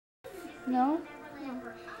No? No.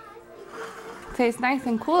 So it's nice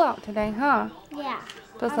and cool out today, huh? Yeah.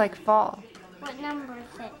 Feels like fall. What number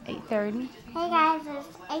is it? 8:30. Hey guys,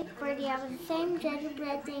 it's 8:30. I have the same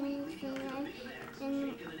gingerbread things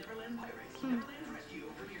and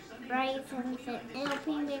raisins and little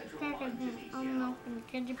peanut crackers and almost and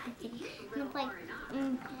gingerbread thing. And it's like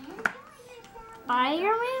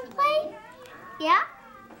Spider-Man play? Yeah?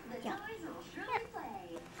 Yeah.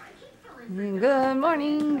 Good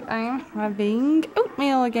morning. I'm having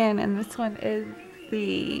oatmeal again, and this one is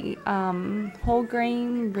the whole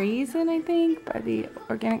grain raisin, I think, by the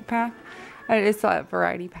organic pack. It is a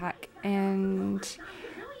variety pack, and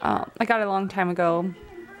I got it a long time ago.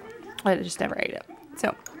 I just never ate it.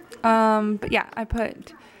 So, but yeah, I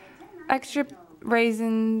put extra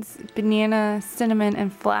raisins, banana, cinnamon,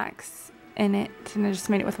 and flax in it, and I just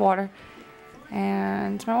made it with water.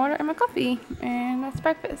 And my water and my coffee, and that's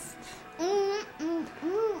breakfast.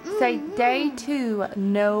 Say day 2,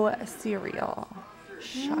 no cereal.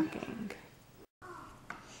 Shocking.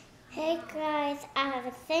 Hey guys, I have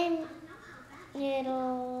the same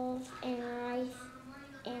noodles and rice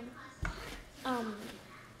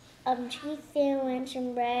and cheese sandwich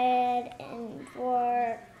and bread and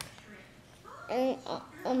fork and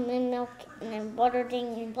milk and then butter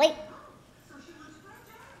thing and plate.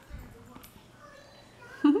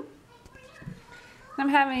 I'm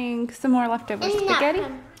having some more leftover spaghetti.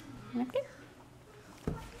 Okay.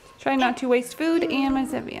 Try not to waste food and my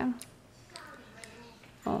Zivia.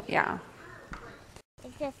 Oh, yeah.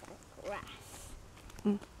 It's just like grass.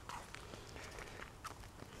 Come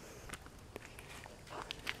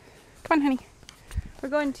on, honey. We're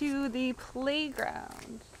going to the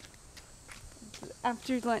playground.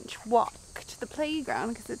 After lunch walk to the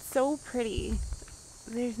playground because it's so pretty.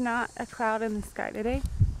 There's not a cloud in the sky today.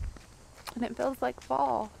 And it feels like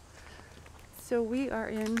fall. So we are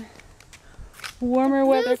in warmer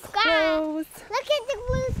weather clothes. Look at the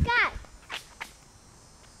blue sky.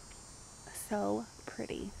 So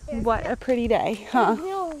pretty. What a pretty day, huh? There's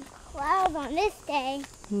no clouds on this day.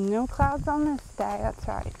 No clouds on this day, that's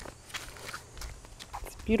right.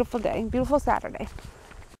 It's a beautiful day, beautiful Saturday.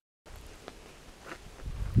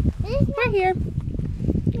 We're here.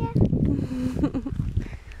 Yeah.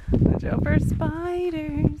 Watch out for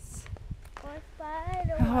spiders.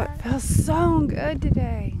 Oh, it feels so good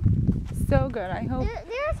today. So good. I hope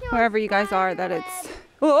wherever you guys are that it's...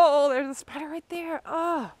 Oh, there's a spider right there.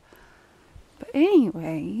 Oh. But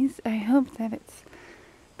anyways, I hope that it's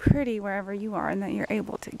pretty wherever you are and that you're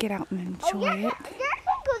able to get out and enjoy it.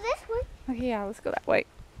 Let's go this way. Okay, yeah, let's go that way.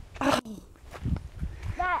 Oh.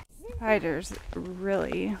 Spiders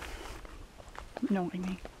really annoy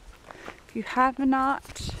me. If you have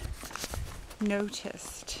not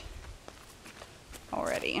noticed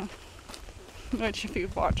already, which if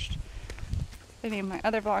you've watched any of my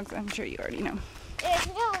other vlogs, I'm sure you already know. There's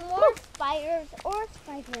no more spiders or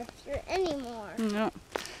spiders here anymore. No.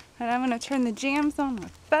 And I'm going to turn the jams on my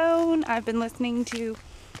phone. I've been listening to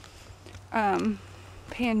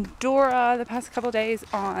Pandora the past couple days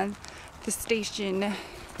on the station.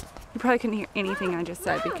 You probably couldn't hear anything I just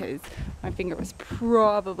said because my finger was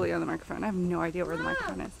probably on the microphone. I have no idea where the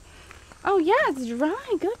microphone is. Oh yeah, it's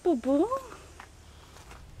dry. Good, boo-boo.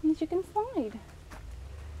 Means you can slide.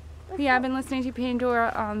 Yeah, I've been listening to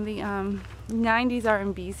Pandora on the 90's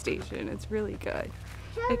R&B station. It's really good.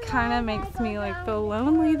 It kind of makes me like feel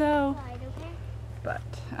lonely though, but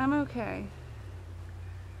I'm okay.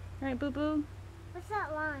 All right, boo-boo. What's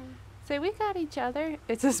that line? Say we got each other.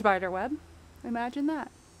 It's a spider web. Imagine that.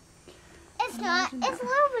 It's not. It's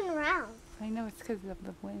moving around. I know it's because of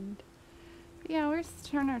the wind. But yeah, we're just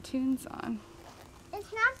turning our tunes on.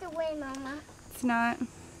 It's not the way, Mama. It's not.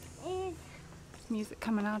 It's Music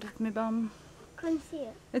coming out of my bum. couldn't see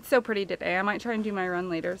it. It's so pretty today. I might try and do my run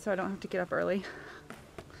later so I don't have to get up early.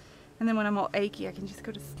 And then when I'm all achy, I can just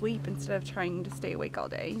go to sleep instead of trying to stay awake all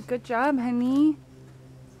day. Good job, honey.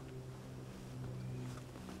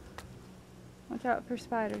 Watch out for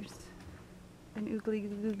spiders and oogly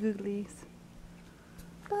googlies.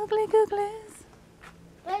 Boogly googlies.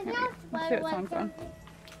 There's no Let's see spider what song's on. webs.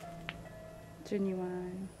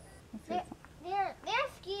 Genuine. Let's see what song. There's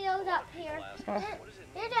mosquitoes up here. Oh.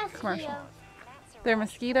 They're just Commercial. mosquitoes. They're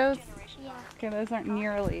mosquitoes? Yeah. Okay, those aren't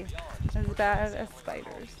nearly as bad as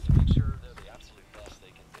spiders. Make sure they're the absolute best they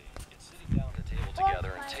can be. It's sitting down at the table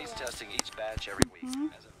together and taste testing each batch every week as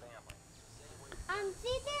a family.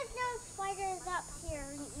 See, there's no spiders up here.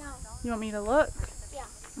 No. You want me to look? Yeah.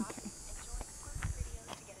 Okay.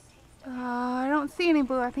 I don't see any,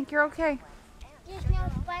 Boo. I think you're okay. There's no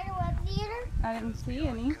spider webs either. I didn't see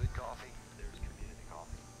any. Good coffee, there's community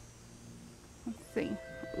coffee. Let's see.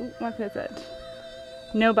 What is it?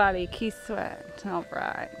 Nobody. Key Sweat. All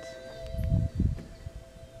right.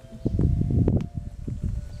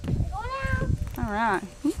 All right.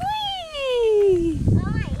 Whee! I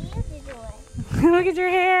want you to do it. Look at your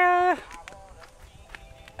hair.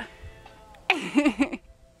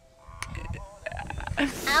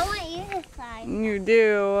 I want you to slide. You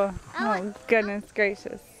do. Oh, goodness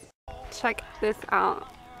gracious. Check this out.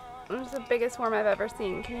 This is the biggest worm I've ever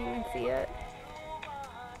seen. Can you even see it?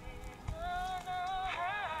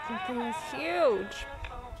 This thing is huge.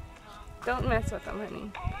 Don't mess with them,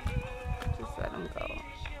 honey. Just let them go.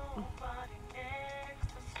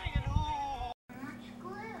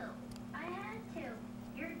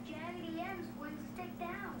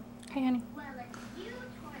 Hey, honey.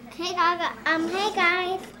 Hey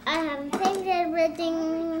guys, I have taken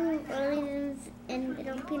everything and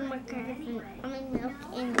little peanut butter and almond milk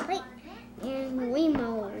and plate and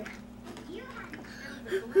Remo.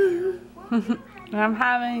 I'm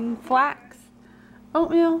having flax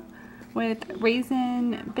oatmeal with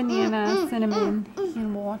raisin, banana, cinnamon,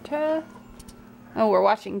 and water. Oh, we're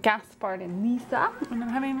watching Gaspard and Lisa, and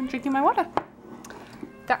I'm drinking my water.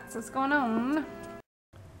 That's what's going on.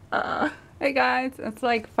 Hey guys, it's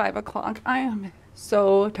like 5 o'clock. I am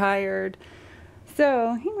so tired.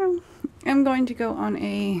 So, I'm going to go on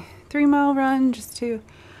a 3-mile run just to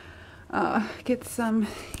get some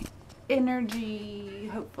energy,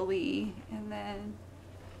 hopefully. And then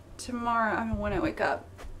tomorrow, when I wake up,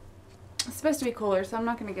 it's supposed to be cooler, so I'm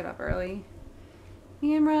not going to get up early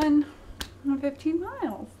and run 15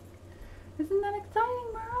 miles. Isn't that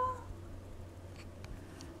exciting, Merle?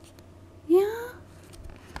 Yeah?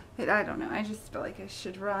 I don't know. I just feel like I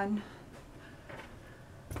should run.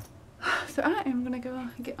 So I am going to go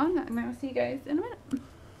get on that, and I'll see you guys in a minute.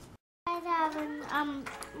 I'm having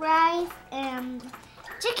rice and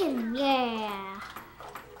chicken. Yeah.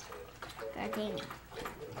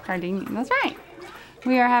 Gardenia. That's right.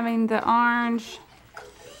 We are having the orange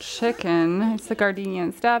chicken. It's the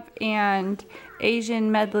gardenia stuff, and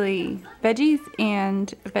Asian medley veggies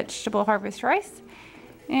and vegetable harvest rice.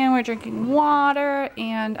 And we're drinking water,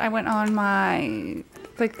 and I went on my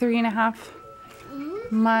like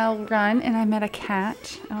 3.5-mile run, and I met a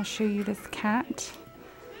cat. I'll show you this cat.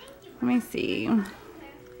 Let me see.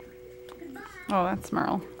 Oh, that's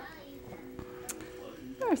Merle.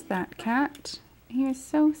 There's that cat. He was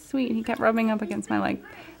so sweet. He kept rubbing up against my leg.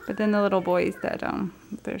 But then the little boys that,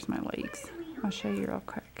 there's my legs. I'll show you real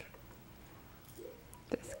quick.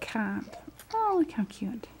 This cat. Oh, look how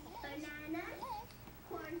cute.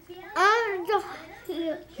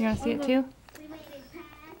 You want to see it too?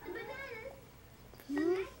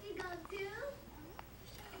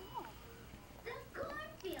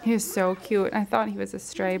 He was so cute. I thought he was a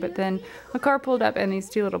stray, but then a car pulled up and these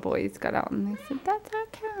 2 little boys got out and they said, "That's our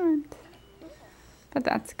cat." But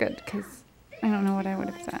that's good because I don't know what I would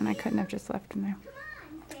have done. I couldn't have just left him there.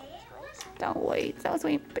 Don't wait. So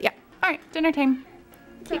sweet. But yeah. Alright, dinner time.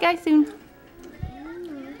 See you guys soon.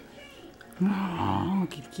 Oh,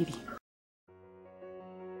 kitty kitty.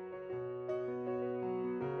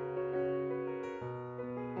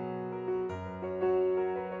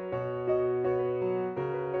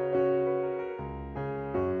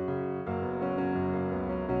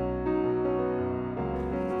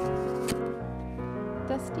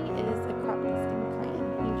 Dusty is a crop dusting plane.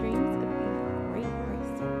 He dreams of being a great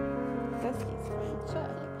racer. Dusty's friend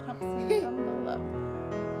Chud helps him from below.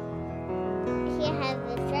 He has a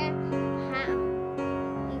trap. How?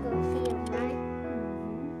 You go see him, right?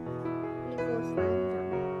 You go find him.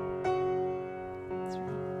 That's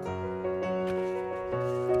right.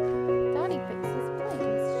 Daddy fixes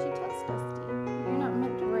planes. She tells Dusty, "You're not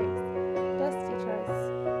meant to race." Dusty tries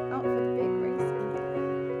out for the big race anyway.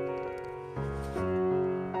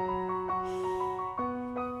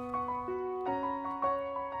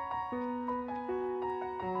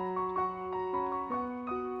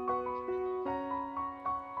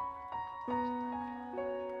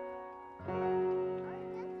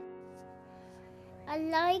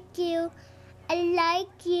 I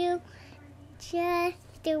like you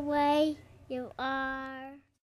just the way you are.